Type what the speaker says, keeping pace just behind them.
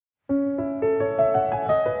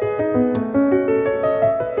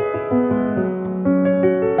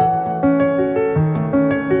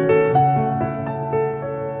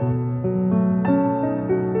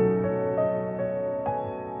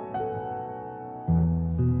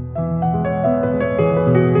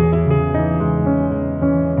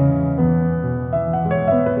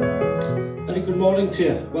morning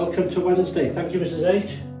to you. Welcome to Wednesday. Thank you, Mrs.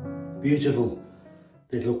 H. Beautiful.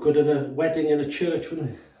 They'd look good in a wedding in a church,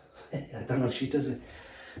 wouldn't they? I don't know if she does it.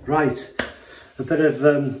 Right, a bit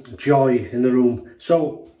of joy in the room.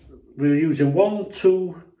 So we're using 1,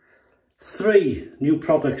 2, 3 new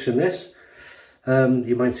products in this.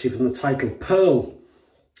 You might see from the title, Pearl.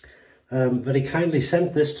 Very kindly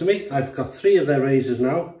sent this to me. I've got 3 of their razors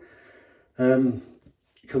now.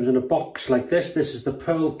 It comes in a box like this. This is the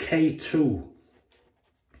Pearl K2.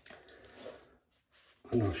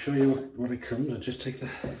 And I'll show you what it comes. I'll just take the...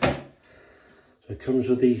 So it comes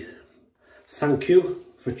with the thank you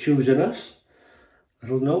for choosing us.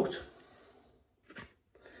 Little note.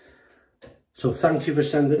 So thank you for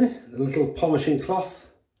sending it. A little polishing cloth.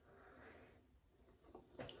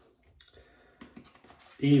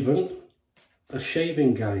 Even a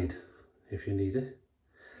shaving guide if you need it.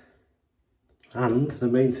 And the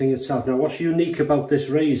main thing itself. Now what's unique about this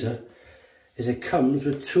razor is it comes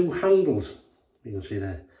with 2 handles. You can see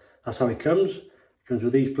there. That's how it comes. It comes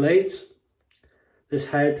with these blades, this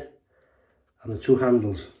head, and the 2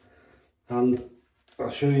 handles. And I'll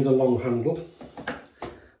show you the long handle.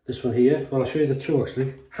 This one here. Well, I'll show you the 2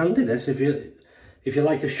 actually. Handy this if you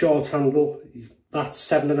like a short handle. That's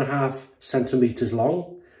 7.5 centimeters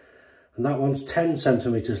long, and that one's 10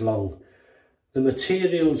 centimeters long. The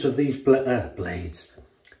materials of these blades,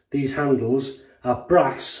 these handles, are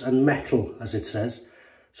brass and metal, as it says.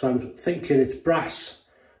 So I'm thinking it's brass,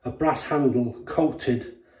 a brass handle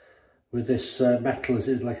coated with this metal. Is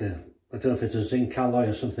it like a, I don't know if it's a zinc alloy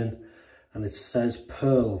or something, and it says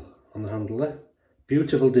Pearl on the handle there.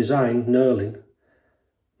 Beautiful design, knurling,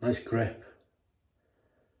 nice grip.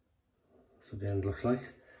 That's what the end looks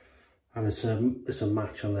like, and it's a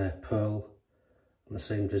match on there, Pearl, and the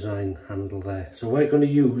same design handle there. So we're going to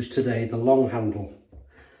use today the long handle.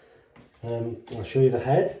 I'll show you the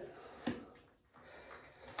head.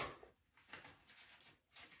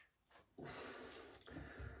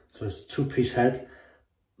 So it's a 2-piece head.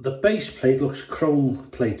 The base plate looks chrome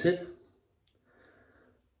plated,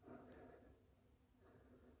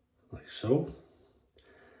 like so.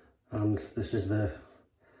 And this is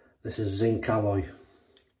zinc alloy.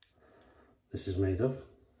 This is made of.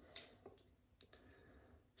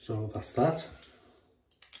 So that's that.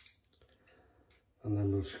 And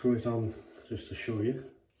then we'll screw it on just to show you.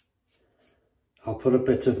 I'll put a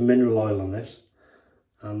bit of mineral oil on this,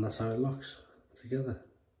 and that's how it looks together.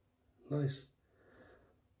 Nice.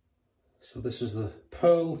 So this is the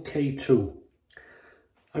Pearl K2.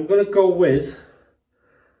 I'm going to go with,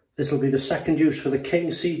 this will be the second use for the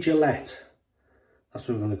King.C.Gillette. That's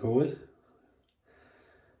what we're going to go with.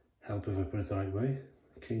 Help if I put it the right way.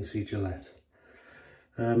 King.C.Gillette.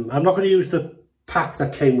 I'm not going to use the pack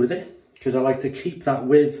that came with it, because I like to keep that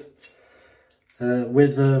with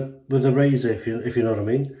the razor, if you know what I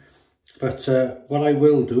mean. But what I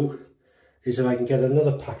will do is if I can get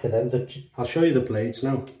another pack of them, I'll show you the blades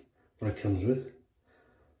now, what it comes with.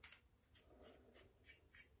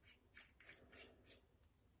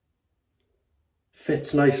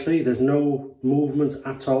 Fits nicely, there's no movement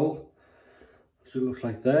at all. So it looks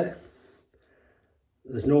like there.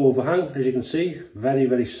 There's no overhang, as you can see, very,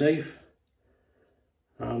 very safe.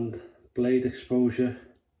 And blade exposure,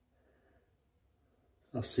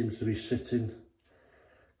 that seems to be sitting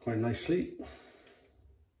quite nicely.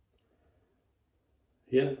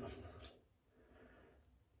 Yeah,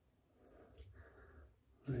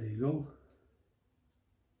 there you go.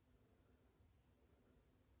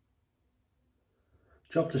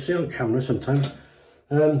 Job to see on camera sometimes.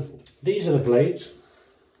 These are the blades.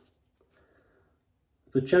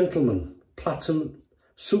 The Gentleman Platinum,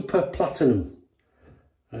 Super Platinum.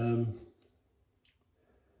 Does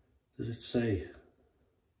it say?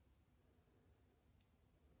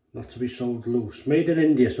 Not to be sold loose. Made in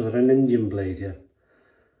India, so they're an Indian blade, yeah.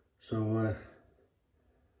 So,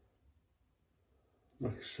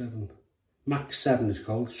 Max 7 is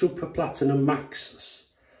called. Super Platinum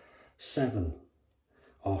Max 7.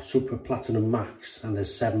 Or Super Platinum Max, and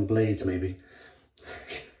there's 7 blades maybe.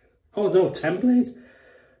 Oh no, 10 blades?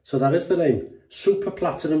 So that is the name. Super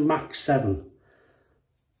Platinum Max 7.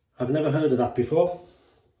 I've never heard of that before.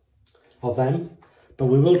 Or them. But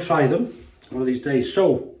we will try them one of these days.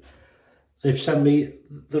 So, they've sent me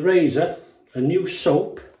the razor, a new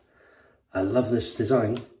soap. I love this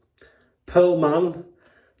design. Pearl Man,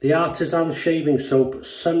 the Artisan Shaving Soap,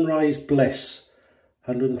 Sunrise Bliss,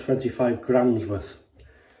 125 grams worth.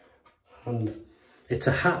 And it's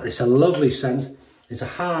a lovely scent. It's a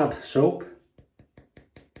hard soap.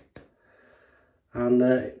 And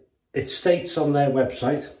it states on their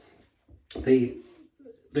website,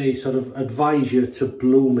 they sort of advise you to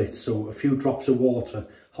bloom it, so a few drops of water,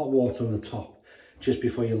 hot water on the top, just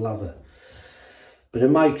before you lather. But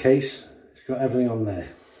in my case, it's got everything on there.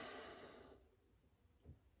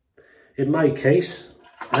 In my case,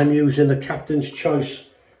 I'm using the Captain's Choice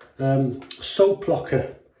soap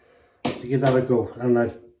blocker to give that a go, and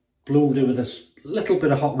I've bloomed it with a little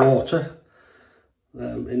bit of hot water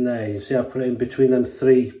in there. You see I put it in between them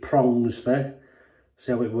 3 prongs there.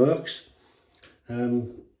 See how it works?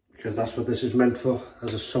 Because that's what this is meant for,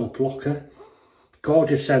 as a soap blocker.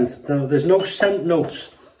 Gorgeous scent. Now, there's no scent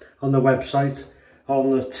notes on the website,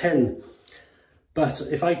 on the tin, but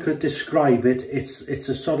if I could describe it, it's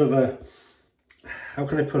a sort of a, how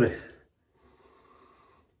can I put it?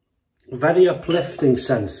 Very uplifting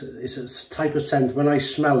scent. It's a type of scent, when I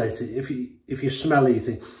smell it, if you smell it, you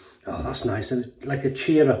think, oh, that's nice, and like a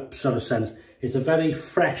cheer up sort of scent. It's a very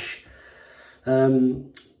fresh,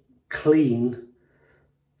 clean,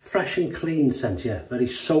 fresh and clean scent, yeah, very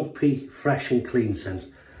soapy, fresh and clean scent.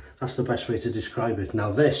 That's the best way to describe it.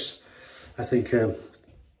 Now this, I think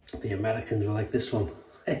the Americans will like this one.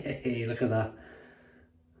 Hey, look at that.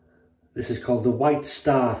 This is called the White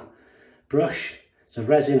Star brush. It's a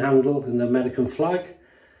resin handle in the American flag.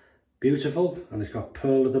 Beautiful, and it's got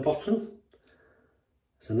pearl at the bottom.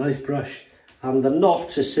 It's a nice brush, and the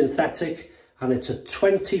knot is synthetic, and it's a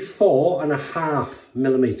 24.5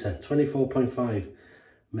 millimeter, 24.5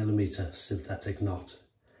 millimeter synthetic knot.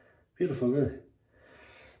 Beautiful, isn't it?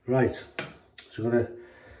 Right, so I'm gonna,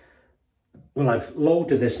 well, I've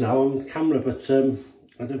loaded this now on camera, but I don't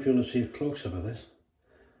know if you want to see a close-up of this.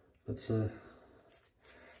 But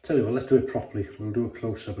tell you what, let's do it properly. We'll do a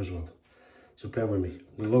close-up as well. So bear with me.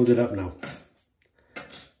 We'll load it up now.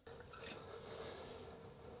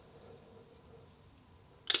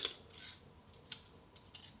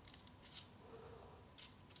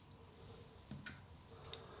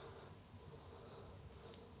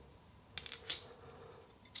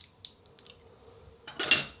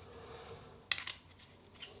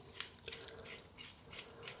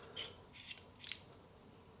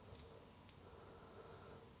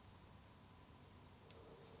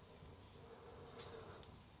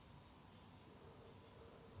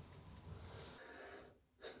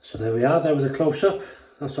 So there we are, that was a close-up,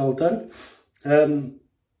 that's all done.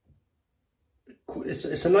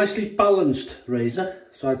 It's a nicely balanced razor,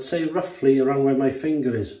 so I'd say roughly around where my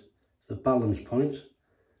finger is, the balance point.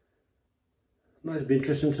 Might be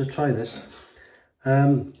interesting to try this.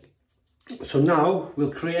 So now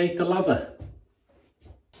we'll create the lather.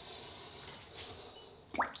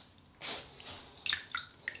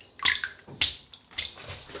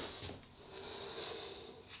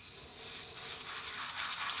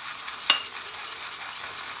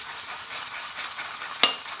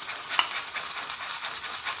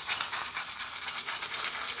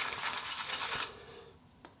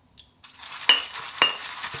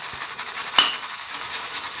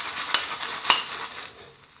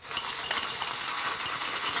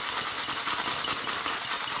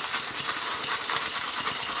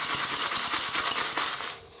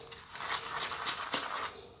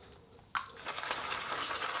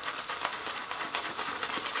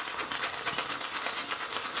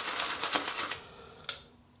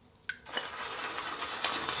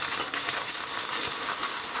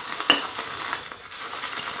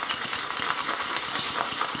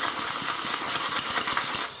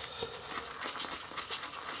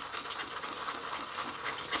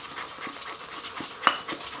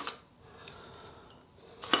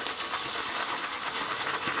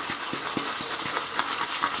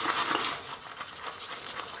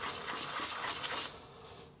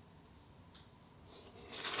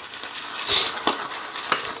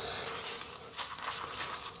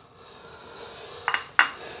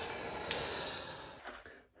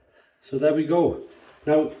 So there we go.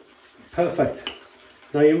 Now, perfect.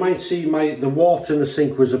 Now you might see the water in the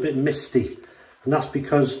sink was a bit misty, and that's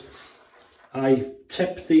because I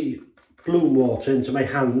tipped the bloom water into my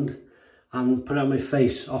hand and put it on my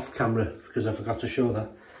face off camera because I forgot to show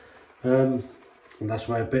that. And that's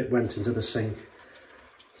why a bit went into the sink.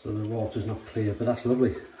 So the water's not clear, but that's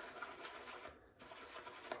lovely.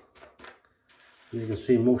 You can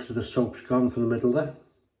see most of the soap's gone from the middle there.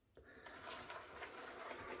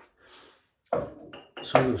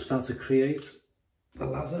 So we'll start to create the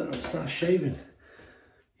lather and start shaving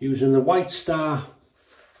using the White Star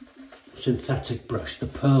synthetic brush, the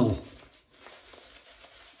pearl.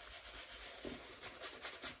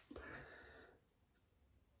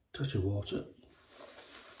 Touch of water.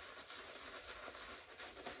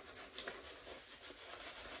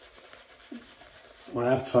 Well,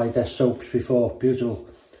 I've tried their soaps before, beautiful.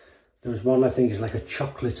 There was one I think is like a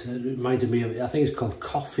chocolate, it reminded me of, I think it's called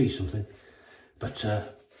coffee something, but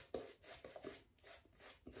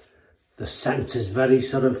the scent is very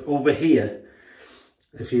sort of over here.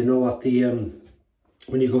 If you know what the,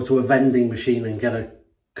 when you go to a vending machine and get a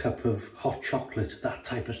cup of hot chocolate, that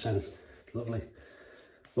type of scent, lovely.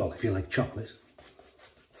 Well, if you like chocolate.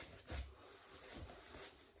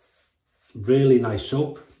 Really nice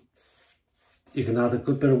soap. You can add a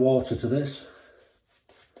good bit of water to this.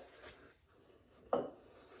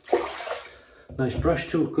 Nice brush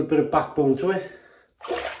too, good bit of backbone to it.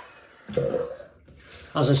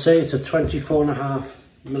 As I say, it's a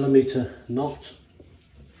 24.5mm knot.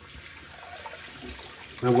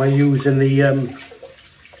 And we're using the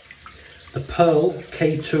Pearl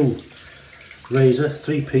K2 razor,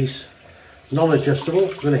 3-piece, non-adjustable.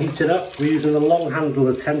 We're going to heat it up. We're using the long handle,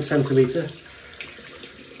 the 10cm.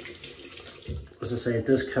 As I say, it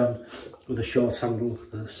does come with a short handle,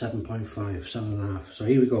 the 7.5, 7.5. So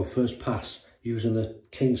here we go, first pass, using the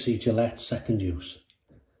King.C.Gillette second use.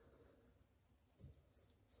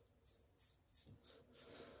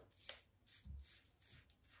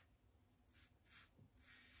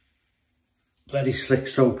 Very slick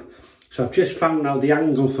soap. So I've just found now the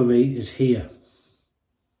angle for me is here.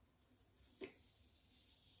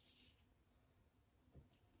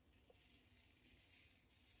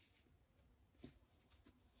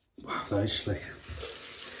 Wow, very slick.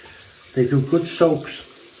 They do good soaps.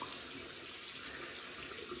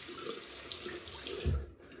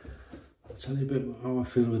 I'll tell you a bit how I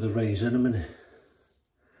feel with the razor in a minute.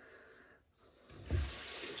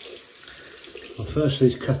 Well, firstly,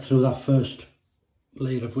 it's cut through that first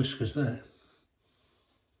layer of whiskers there.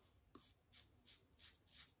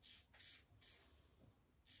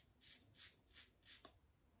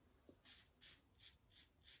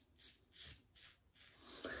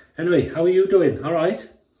 Anyway, how are you doing? All right?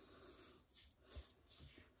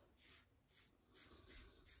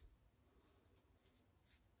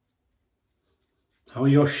 How are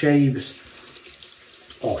your shaves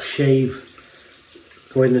or shave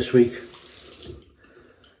going this week?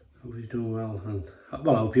 Hope you're doing well, and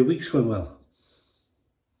well, I hope your week's going well.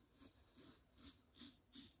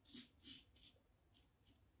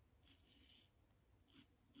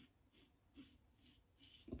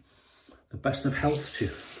 The best of health to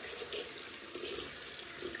you.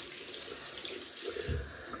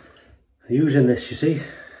 Using this, you see,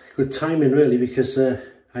 good timing really, because I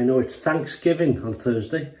know it's Thanksgiving on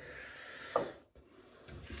Thursday.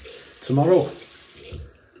 Tomorrow,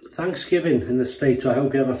 Thanksgiving in the States. I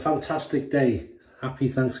hope you have a fantastic day. Happy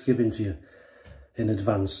Thanksgiving to you in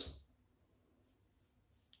advance.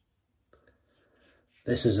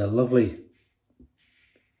 This is a lovely,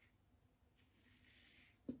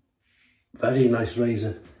 very nice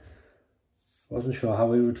razor. Wasn't sure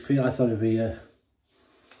how it would feel. I thought it'd be a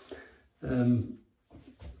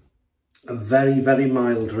very, very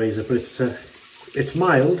mild razor, but it's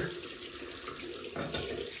mild,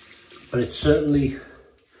 but it's certainly,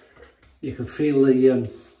 you can feel the, you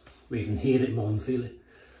can hear it more and feel it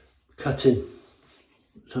cutting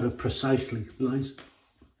sort of precisely, nice.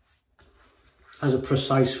 Has a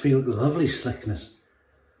precise feel, lovely slickness.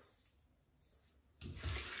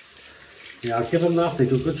 Yeah, I'll give them that, they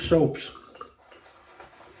do good soaps.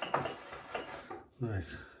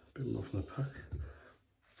 Nice, a bit more from the pack.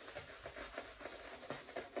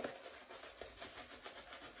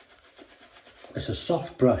 It's a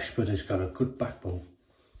soft brush, but it's got a good backbone.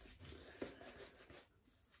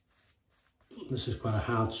 This is quite a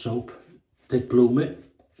hard soap. Did bloom it,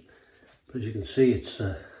 but as you can see, it's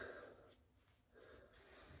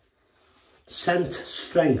scent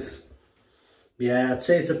strength. Yeah, I'd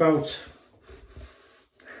say it's about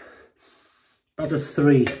a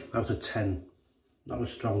 3 out of 10. Not a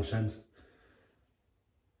strong scent,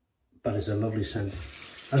 but it's a lovely scent.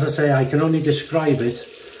 As I say, I can only describe it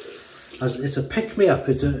as it's a pick-me-up.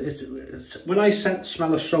 It's when I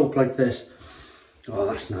smell a soap like this, oh,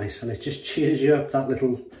 that's nice, and it just cheers you up. That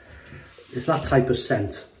little, it's that type of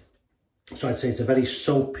scent. So I'd say it's a very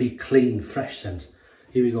soapy, clean, fresh scent.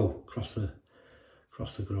 Here we go, across the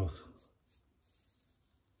growth.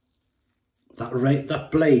 That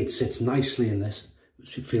blade sits nicely in this.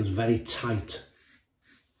 It feels very tight.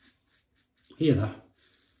 Hear that?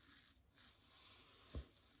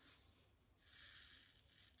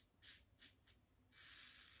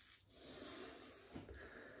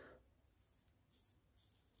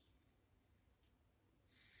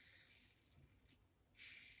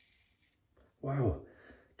 Wow,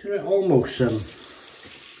 do you know, almost, it's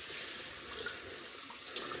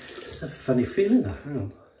a funny feeling that, hang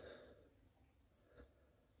on.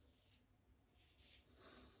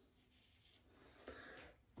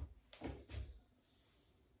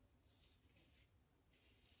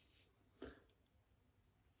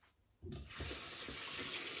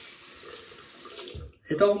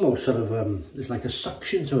 it almost sort of, there's like a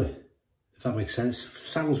suction to it, if that makes sense.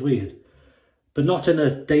 Sounds weird, but not in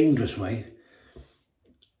a dangerous way.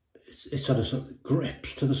 It sort of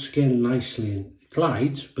grips to the skin nicely and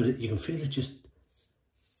glides, but you can feel it just...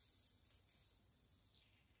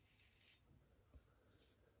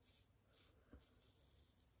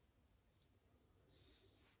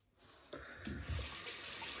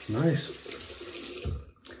 Nice.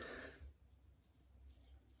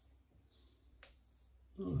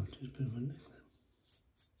 Oh, just a bit of a nick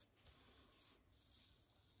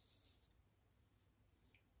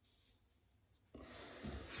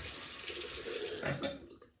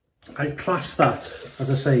there. I class that, as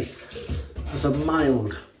I say, as a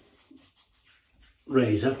mild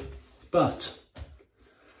razor, but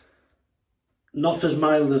not as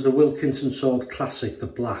mild as the Wilkinson Sword Classic, the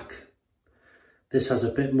black. This has a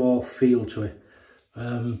bit more feel to it,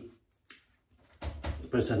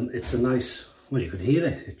 but it's a nice, well, you could hear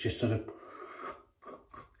it, it just sort of,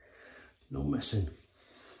 no messing.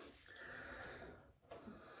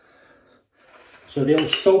 So the old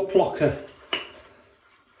soap locker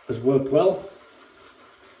has worked well.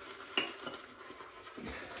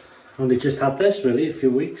 Only just had this really a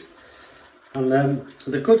few weeks, and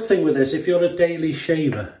the good thing with this, if you're a daily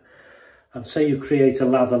shaver, and say you create a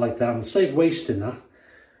lather like that and save wasting that,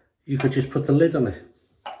 you could just put the lid on it.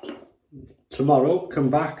 Tomorrow, come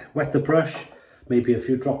back, wet the brush, maybe a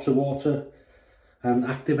few drops of water, and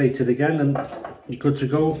activate it again, and you're good to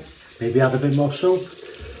go. Maybe add a bit more soap.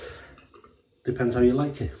 Depends how you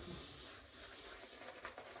like it.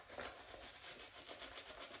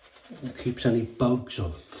 It keeps any bugs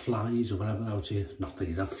or flies or whatever out of you. Not that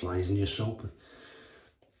you'd have flies in your soap.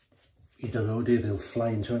 You don't know, do you? They'll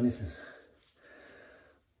fly into anything.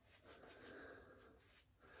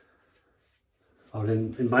 Or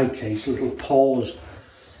in my case, little paws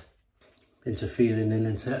interfering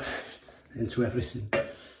into everything.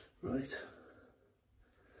 Right.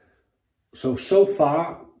 So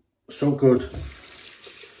far, so good.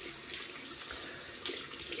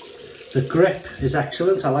 The grip is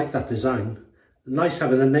excellent. I like that design. Nice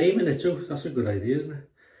having a name in it too. That's a good idea, isn't it?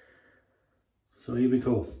 So here we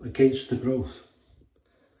go. Against the Growth.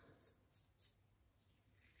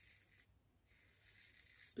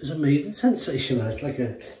 It's amazing sensation. It's like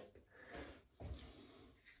a...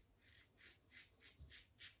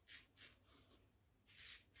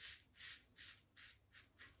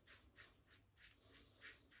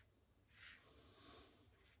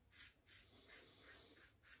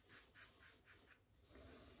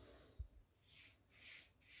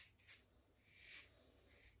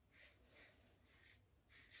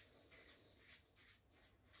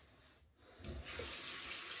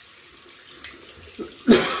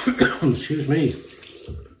 Excuse me.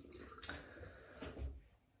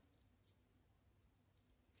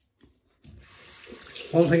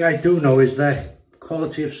 One thing I do know is their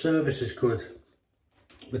quality of service is good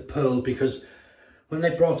with Pearl, because when they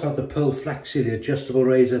brought out the Pearl Flexi, the adjustable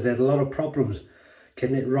razor, they had a lot of problems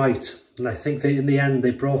getting it right. And I think in the end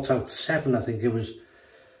they brought out 7, I think it was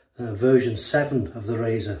version 7 of the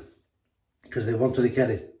razor, because they wanted to get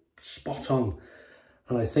it spot on.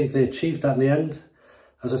 And I think they achieved that in the end,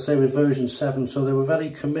 as I say, with version 7. So they were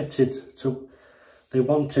very committed to, they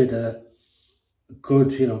wanted a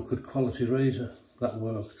good, you know, good quality razor that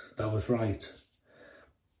worked, that was right.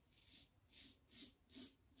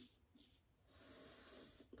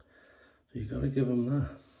 So you got to give them that.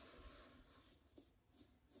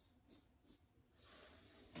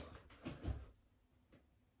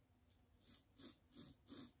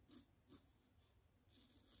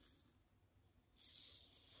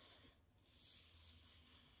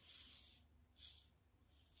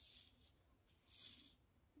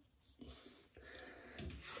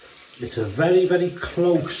 It's a very, very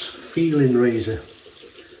close feeling razor.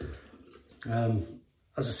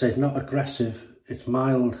 As I say, it's not aggressive, it's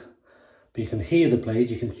mild, but you can hear the blade,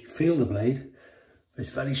 you can feel the blade. It's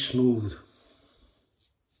very smooth.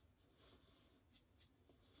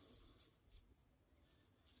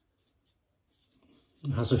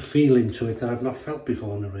 It has a feeling to it that I've not felt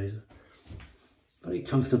before in a razor. Very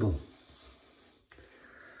comfortable.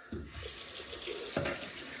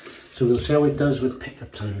 So we'll see how it does with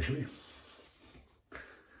pickup time, shall we?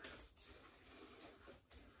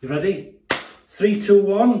 You ready? 3, 2,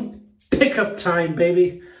 1, pickup time,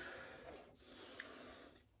 baby.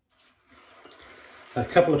 A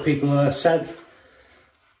couple of people said,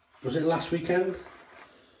 was it last weekend?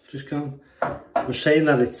 Just gone. Was saying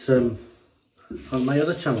that it's on my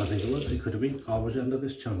other channel, I think it was. It could have been, or was it under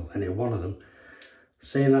this channel? Anyway, one of them.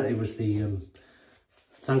 Saying that it was the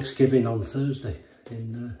Thanksgiving on Thursday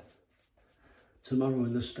in tomorrow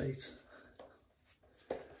in the States.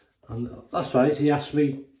 And that's right, he asked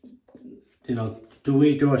me, you know, do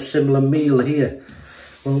we do a similar meal here?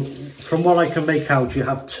 Well, from what I can make out, you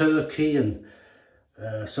have turkey and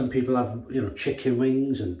some people have, you know, chicken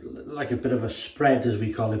wings and like a bit of a spread, as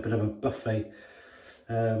we call it, a bit of a buffet,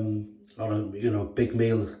 or a, you know, big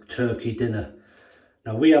meal turkey dinner.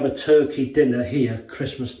 Now we have a turkey dinner here,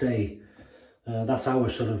 Christmas Day. That's our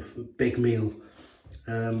sort of big meal.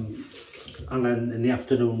 And then in the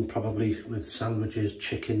afternoon, probably with sandwiches,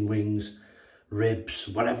 chicken wings, ribs,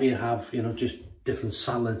 whatever you have, you know, just different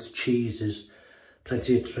salads, cheeses,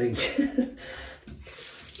 plenty of drink.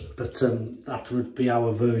 But that would be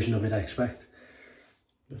our version of it, I expect.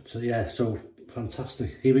 But yeah, so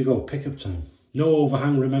fantastic. Here we go, pickup time. No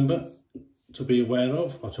overhang, remember, to be aware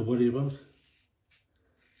of or to worry about.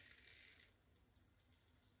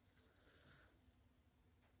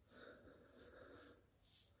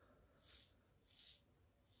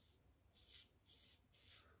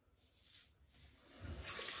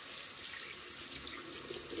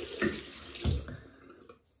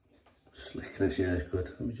 Slickness, yeah, it's good.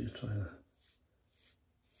 Let me just try that.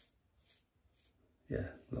 Yeah,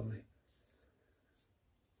 lovely.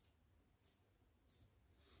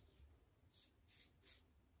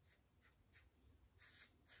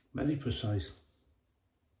 Very precise.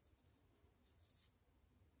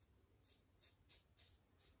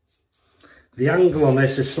 The angle on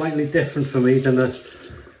this is slightly different for me than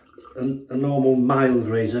a normal mild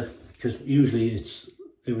razor, because usually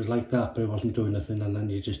it was like that, but it wasn't doing nothing, and then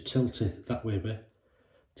you just tilt it that way a bit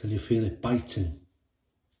till you feel it biting.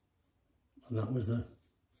 And that was the...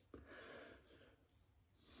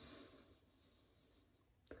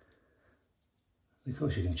 Of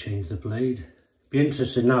course you can change the blade. Be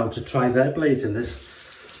interested now to try their blades in this.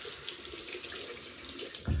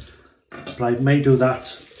 But I may do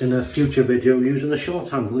that in a future video using the short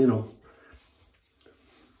handle, you know.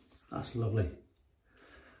 That's lovely.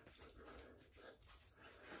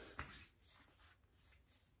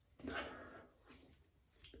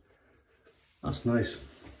 That's nice.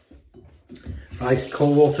 Right,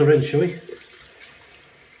 cold water in, shall we?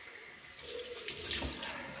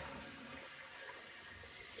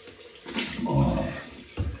 Oh.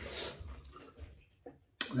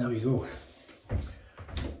 There we go.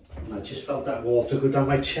 I just felt that water go down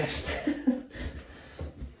my chest.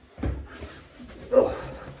 Oh.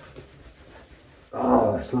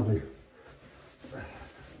 Oh, that's lovely.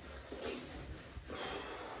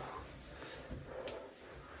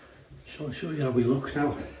 So I'll show you how we look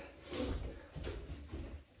now.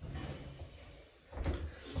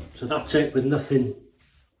 So that's it, with nothing,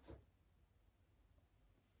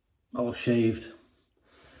 all shaved.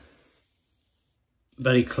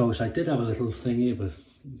 Very close. I did have a little thing here, but it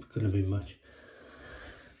couldn't have been much.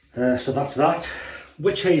 So that's that.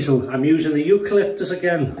 Witch Hazel. I'm using the eucalyptus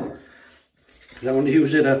again, because I want to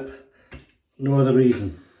use it up. No other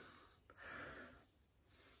reason.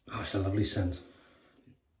 Oh, it's a lovely scent.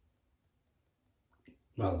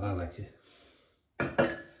 Well, I like it.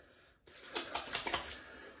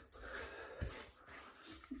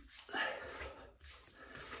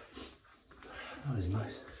 That is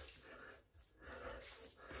nice.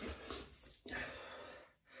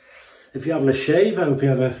 If you're having a shave, I hope you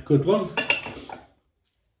have a good one.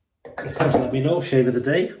 Of course, let me know, shave of the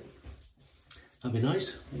day. That'd be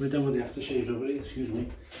nice. We're done with the aftershave already, excuse me.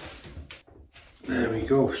 There we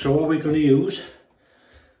go. So what we're going to use,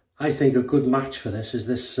 I think a good match for this is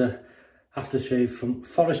this aftershave from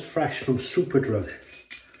Forest Fresh from Superdrug.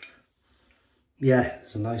 Yeah,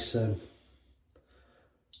 it's a nice...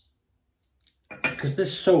 because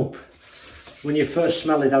this soap, when you first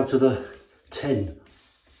smell it out of the tin,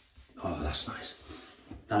 oh, that's nice.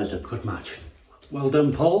 That is a good match. Well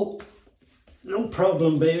done, Paul. No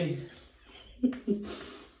problem, baby.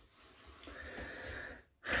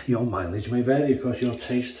 Your mileage may vary, of course, your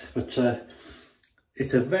taste, but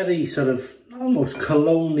it's a very sort of almost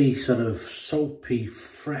cologne-y, sort of soapy,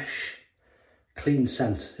 fresh, clean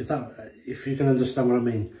scent. If you can understand what I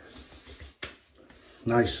mean.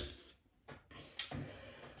 Nice.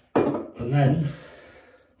 And then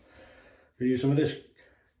we use some of this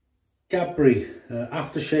Gabri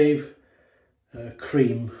aftershave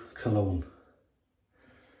cream cologne.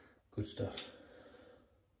 Good stuff.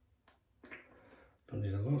 Don't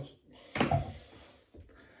need a lot.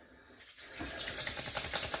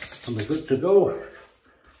 And we're good to go.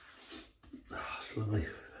 Oh, it's lovely.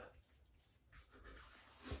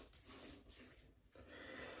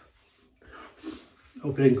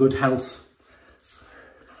 Hope you're in good health,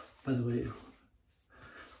 by the way.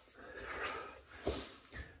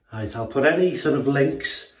 Right, I'll put any sort of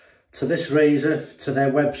links to this razor, to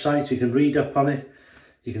their website. You can read up on it.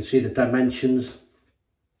 You can see the dimensions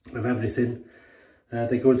of everything.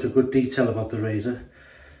 They go into good detail about the razor.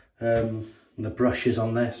 And the brushes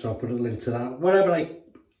on there, so I'll put a link to that. Whatever I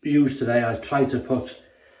use today, I try to put,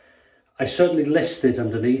 I certainly listed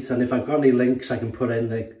underneath, and if I've got any links I can put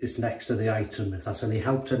in, it's next to the item, if that's any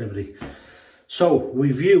help to anybody. So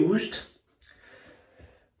we've used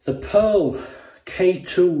the Pearl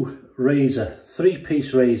K2 razor,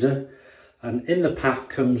 3-piece razor, and in the pack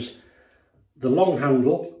comes the long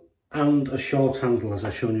handle and a short handle, as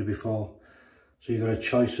I've shown you before. So you've got a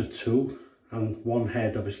choice of 2 and 1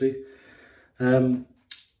 head, obviously.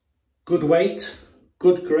 Good weight,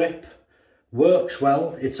 good grip, works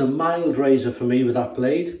well. It's a mild razor for me with that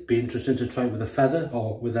blade. Be interesting to try it with a feather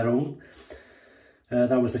or with their own.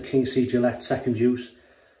 That was the King.C.Gillette second use.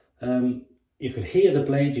 You could hear the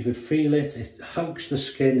blade, you could feel it. It hugs the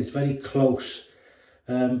skin, it's very close.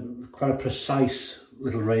 Quite a precise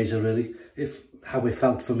little razor, really, how it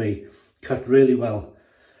felt for me. Cut really well.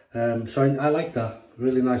 So I like that,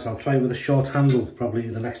 really nice. I'll try with a short handle probably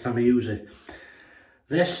the next time I use it.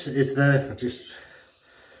 This is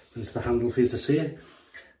it's the handle for you to see it.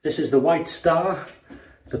 This is the White Star,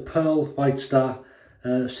 the Pearl White Star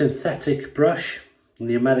synthetic brush in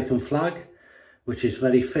the American flag, which is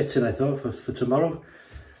very fitting, I thought, for tomorrow.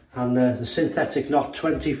 And the synthetic knot,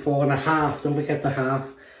 24.5, don't forget the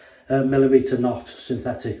half millimeter knot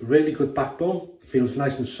synthetic. Really good backbone, feels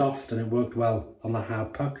nice and soft, and it worked well on the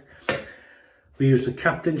hard puck. We used the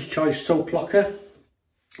Captain's Choice soap locker.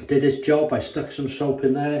 Did its job. I stuck some soap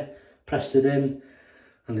in there, pressed it in,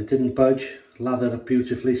 and it didn't budge. Lathered up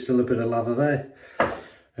beautifully, still a bit of lather there.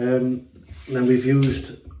 Then we've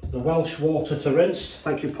used the Welsh water to rinse,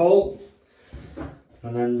 thank you Paul.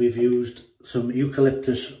 And then we've used some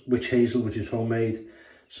Eucalyptus Witch Hazel, which is homemade.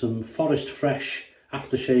 Some Forest Fresh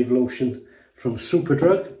aftershave lotion from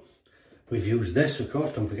Superdrug. We've used this, of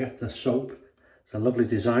course, don't forget the soap. It's a lovely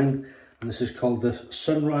design. And this is called the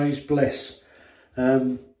Sunrise Bliss.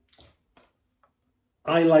 I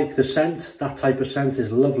like the scent. That type of scent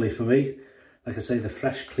is lovely for me. Like I say, the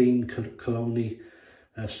fresh, clean, cologne-y,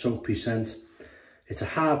 soapy scent. It's a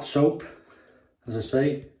hard soap, as I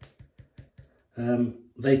say.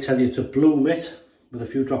 They tell you to bloom it with a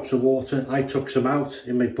few drops of water. I took some out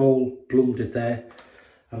in my bowl, bloomed it there,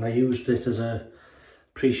 and I used it as a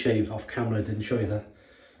pre-shave off camera. I didn't show you that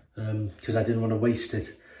because I didn't want to waste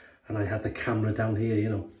it, and I had the camera down here, you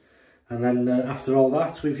know. And then after all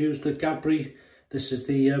that, we've used the Gabri. This is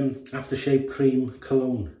the aftershave cream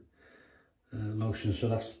cologne lotion, so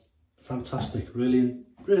that's fantastic.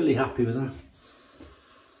 Really happy with that.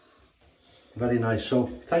 Very nice. So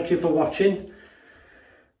thank you for watching.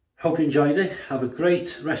 Hope you enjoyed it. Have a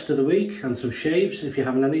great rest of the week and some shaves if you're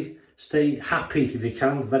having any. Stay happy if you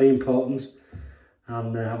can, very important.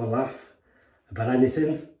 And have a laugh about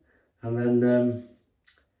anything. And then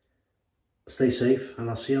stay safe, and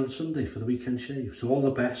I'll see you on Sunday for the weekend shave. So all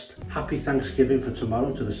the best. Happy Thanksgiving for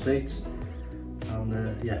tomorrow to the States.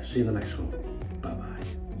 And yeah, see you in the next one. Bye-bye.